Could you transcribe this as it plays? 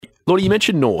Lord, you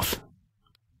mentioned North.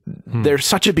 They're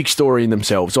such a big story in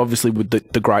themselves, obviously with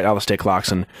the great Alistair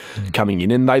Clarkson coming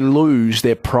in, and they lose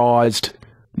their prized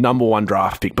number 1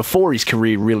 draft pick before his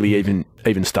career really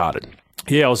even started.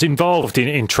 Yeah, I was involved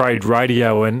in trade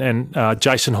radio, and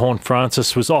Jason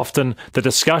Horne-Francis was often the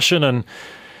discussion, and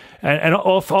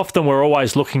often we're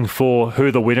always looking for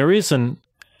who the winner is, and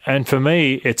for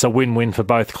me, it's a win-win for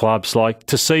both clubs. Like,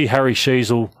 to see Harry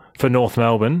Sheezel for North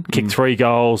Melbourne kick 3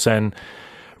 goals and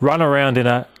run around in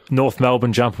a North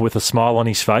Melbourne jumper with a smile on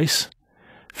his face,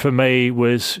 for me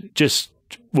was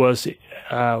the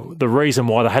reason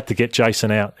why they had to get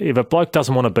Jason out. If a bloke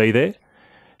doesn't want to be there,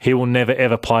 he will never,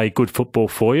 ever play good football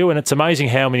for you. And it's amazing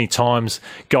how many times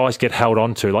guys get held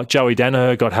onto. Like Joey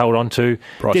Danaher got held onto.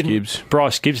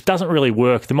 Bryce Gibbs doesn't really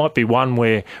work. There might be one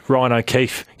where Ryan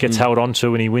O'Keefe gets held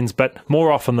onto and he wins, but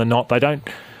more often than not,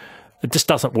 it just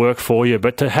doesn't work for you.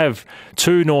 But to have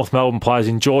 2 North Melbourne players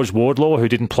in George Wardlaw, who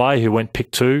didn't play, who went pick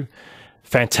 2,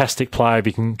 fantastic player if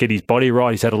he can get his body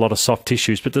right. He's had a lot of soft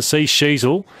tissues. But to see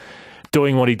Sheezel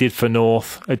doing what he did for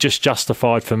North, it just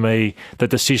justified for me the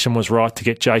decision was right to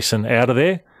get Jason out of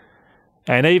there.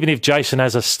 And even if Jason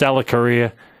has a stellar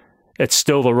career, it's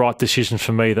still the right decision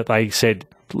for me that they said,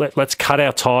 let's cut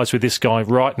our ties with this guy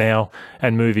right now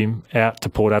and move him out to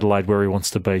Port Adelaide where he wants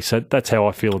to be. So that's how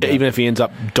I feel about it. Even if he ends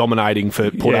up dominating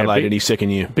for Port Adelaide in his second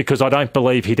year. Because I don't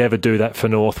believe he'd ever do that for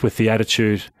North with the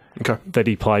attitude that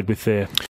he played with there.